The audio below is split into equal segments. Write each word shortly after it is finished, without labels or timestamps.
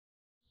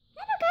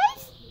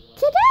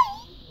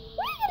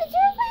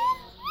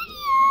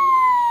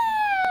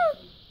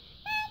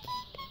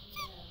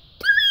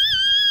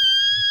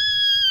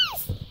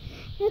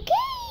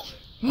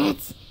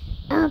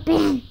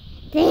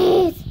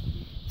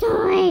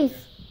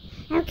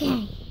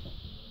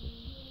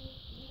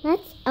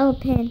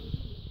open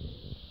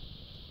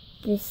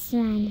this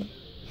one.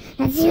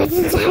 Let's see what's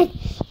inside.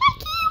 I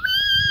can't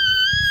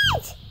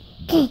wait!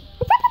 Okay,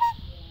 let's open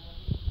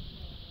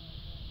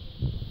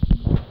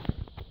it.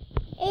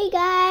 Hey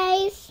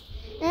guys,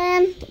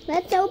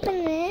 let's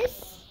open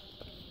this.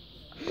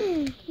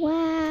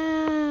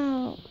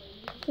 Wow,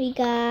 we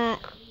got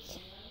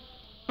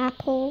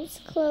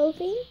Apple's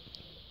clothing.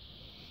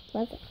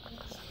 Love it.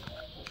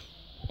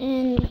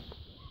 And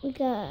we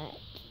got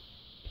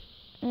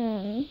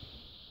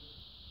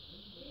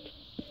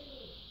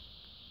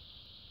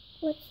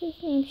what's his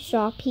name?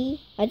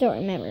 Shoppy. I don't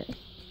remember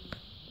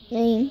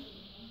name.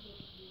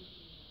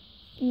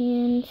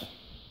 And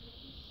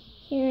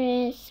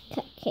here is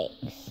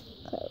Cupcake's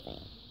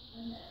clothing.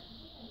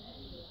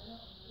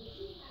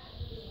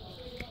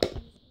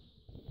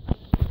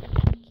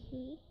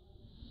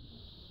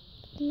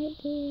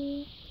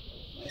 Okay.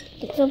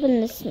 Let's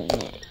open this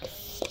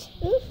next.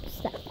 Oops,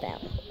 that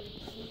fell.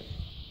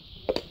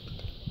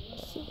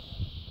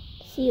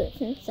 See what's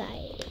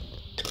inside.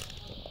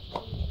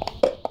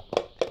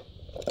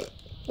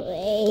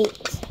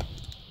 Wait.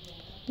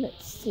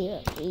 Let's see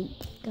what we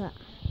got.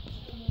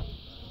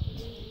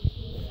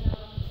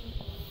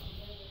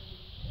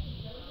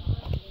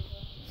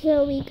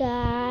 So we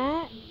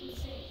got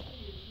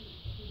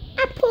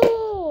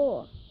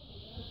Apple.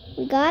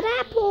 We got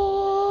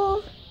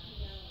Apple.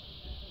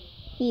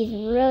 He's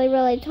really,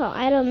 really tall.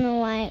 I don't know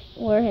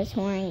where his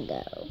horn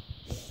go.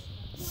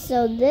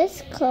 So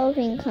this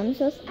clothing comes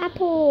with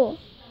Apple.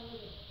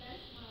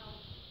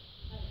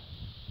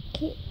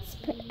 Okay, let's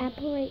put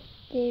Apple right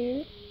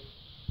there.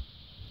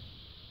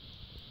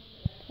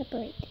 Apple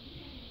right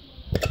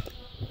there.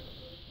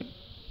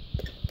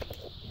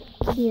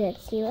 Okay,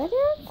 let's see what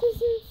else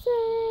is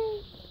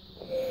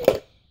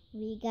inside.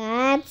 We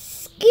got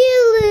Skillet.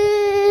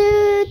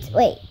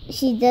 Wait,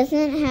 she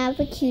doesn't have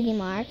a cutie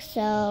mark,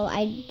 so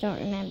I don't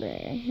remember her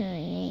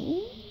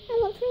name. I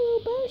love her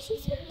little bow.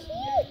 She's so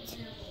cute.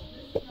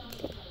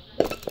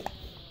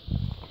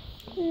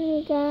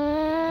 We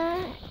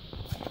got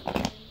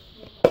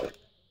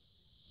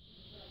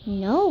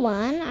no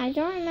one. I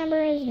don't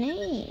remember his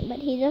name, but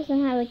he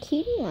doesn't have a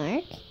cutie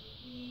mark.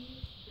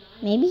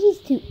 Maybe he's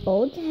too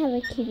old to have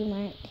a cutie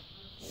mark.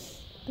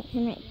 Put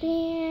him right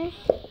there.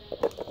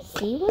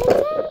 See what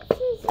else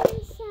is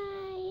inside.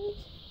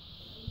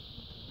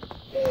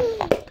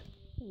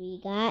 We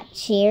got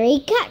cherry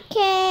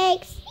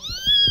cupcakes.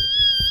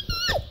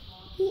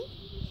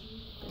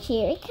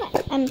 Cherry cut.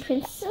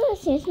 Princess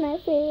Celestia's my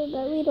favorite,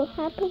 but we don't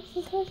have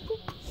Princess Celestia.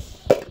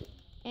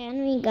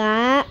 And we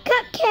got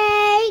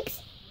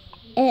cupcakes.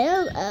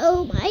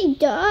 Hello, my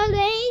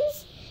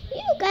darlings.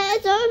 You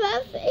guys are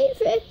my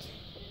favorite.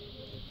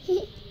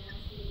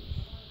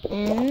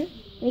 And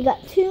we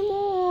got two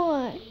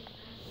more.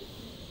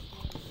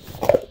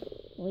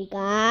 We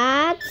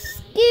got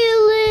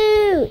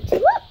Skillet.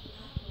 Whoop!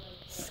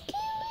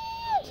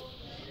 Skillet.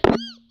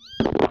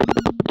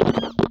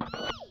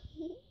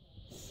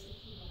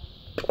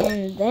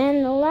 And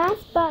then the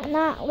last but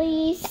not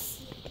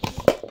least,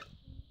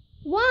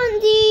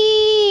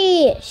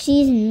 Wandy.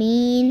 She's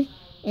mean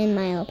in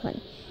My Little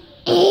Pony.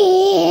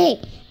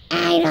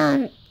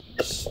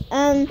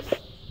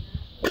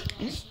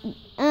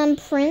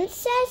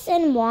 Princess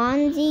and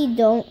Wandy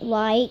don't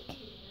like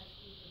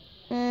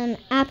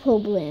Apple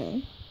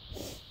Bloom.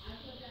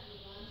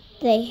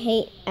 They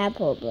hate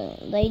Apple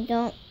Bloom. They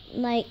don't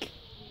like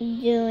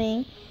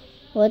doing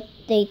what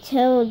they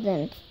told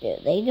them to do.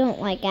 They don't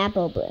like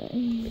Apple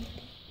Bloom.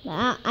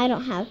 But I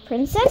don't have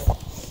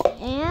Princess,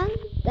 and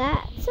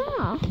that's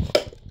all.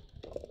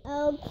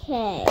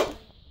 Okay,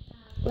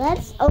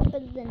 let's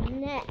open the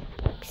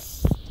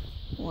next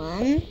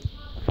one.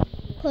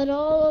 Put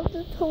all of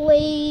the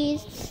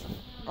toys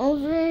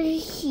over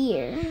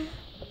here.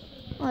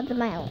 All the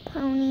My Little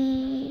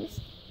Ponies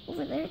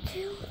over there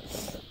too.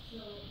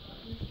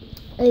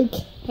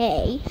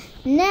 Okay,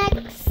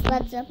 next,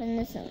 let's open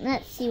this one.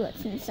 Let's see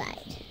what's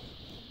inside.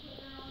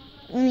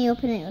 Let me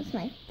open it with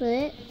my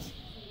foot.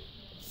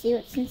 See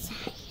what's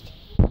inside.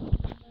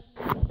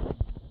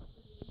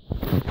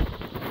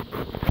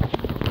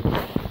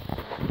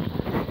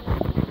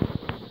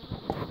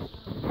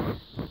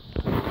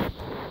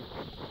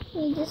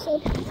 We just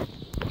opened it.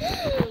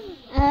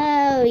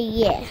 Oh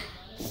yeah,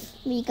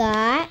 we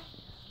got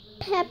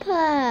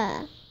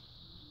Peppa.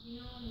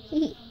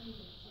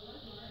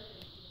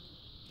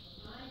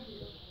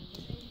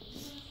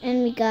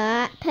 And we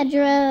got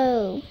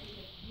Pedro.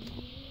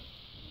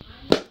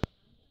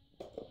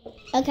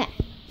 Okay,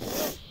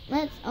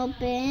 let's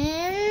open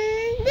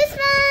this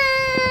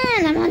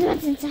one. I wonder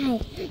what's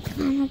inside.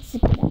 Come on, let's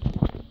zip it up.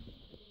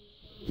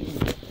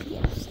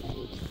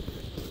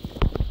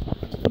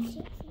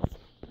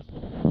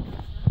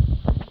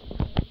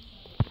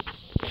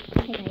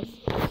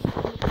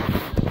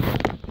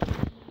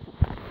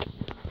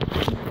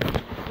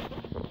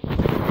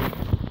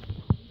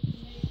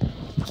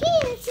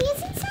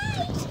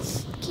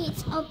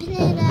 Open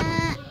it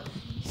up.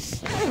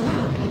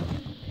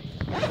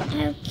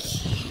 Okay.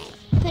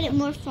 Put it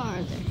more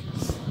farther.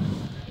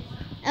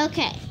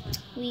 Okay.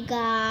 We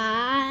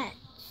got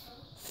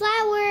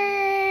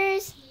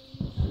flowers.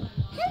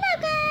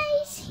 Hello,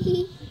 guys.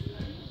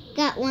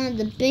 Got one of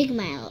the big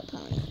My Little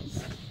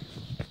Ponies.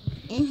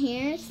 And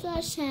here's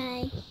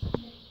Fluttershy.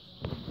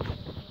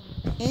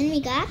 And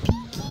we got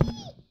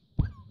Pinky.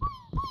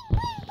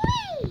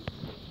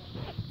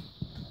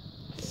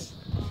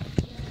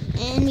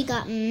 And we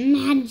got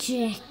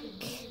Magic.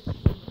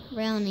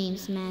 Real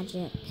name's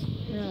Magic,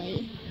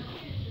 really.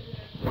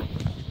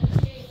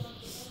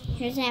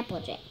 Here's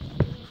Applejack.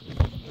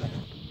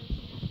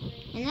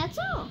 And that's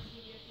all.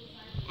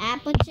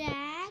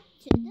 Applejack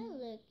to the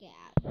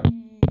lookout.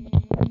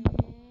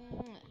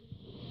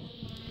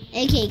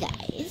 Okay,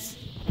 guys.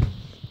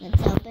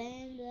 Let's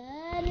open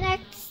the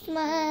next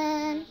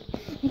one.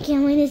 I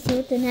can't wait to see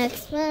what the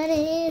next one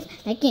is.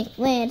 I can't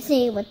wait to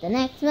see what the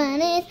next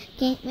one is.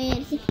 Can't wait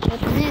to see what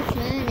the next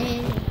one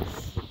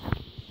is.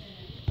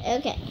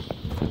 Okay.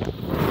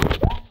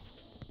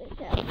 Let's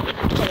go.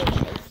 Okay,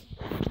 guys.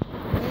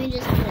 Let me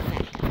just put it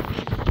back up.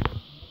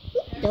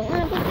 Don't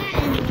want to put that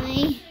in the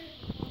way.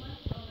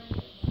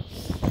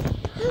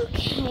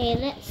 Okay,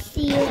 let's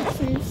see what's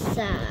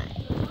inside.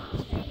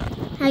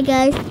 Hi,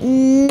 guys.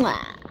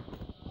 Mwah.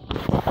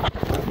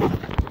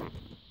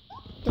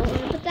 Don't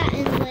want to put that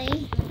in the way.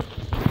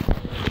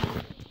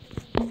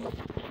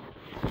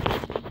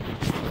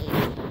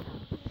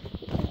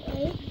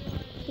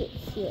 Okay.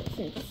 Let's see what's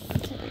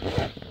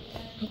inside.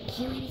 I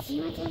can't wait to see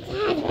what's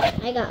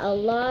inside. I got a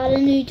lot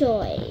of new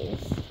toys.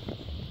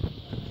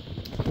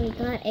 We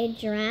got a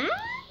giraffe.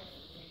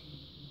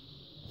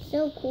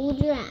 So cool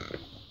giraffe.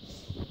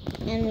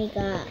 And we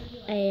got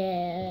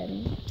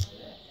a,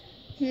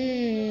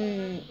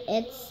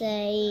 it's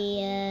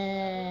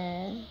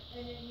a,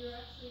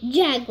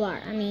 jaguar.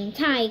 I mean,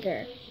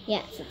 tiger.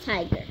 Yeah, it's a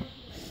tiger.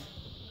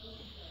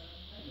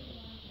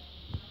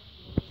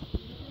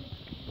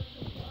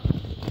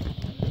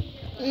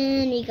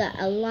 And we got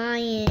a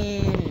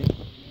lion.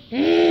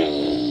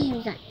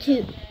 We got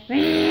two.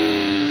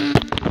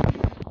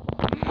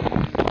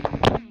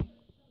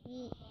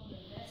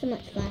 So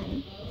much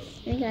fun.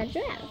 And we got a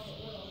giraffe.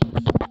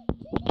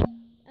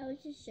 I was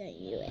just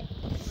showing you it.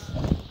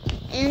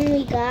 And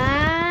we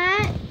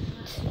got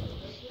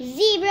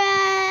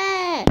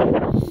zebra.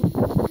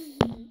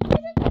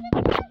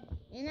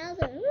 And I was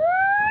like,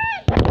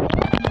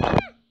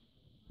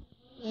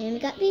 and we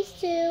got these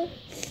two.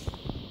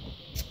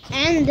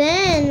 And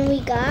then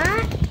we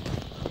got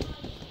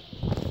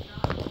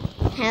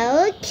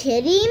Hello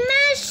Kitty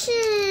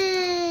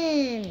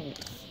Mashins.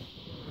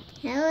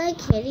 Hello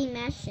Kitty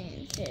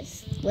Mashins. They're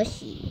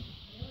squishy.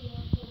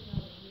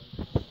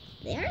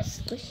 They are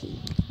squishy.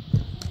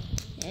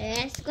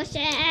 They're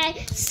squishy.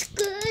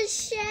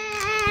 Squishy.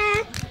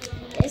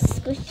 They're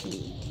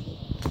squishy.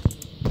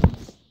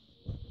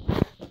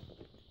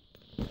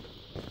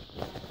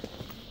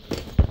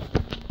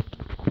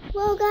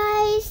 Well,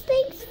 guys,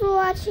 thanks for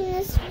watching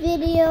this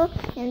video,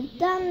 and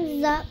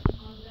thumbs up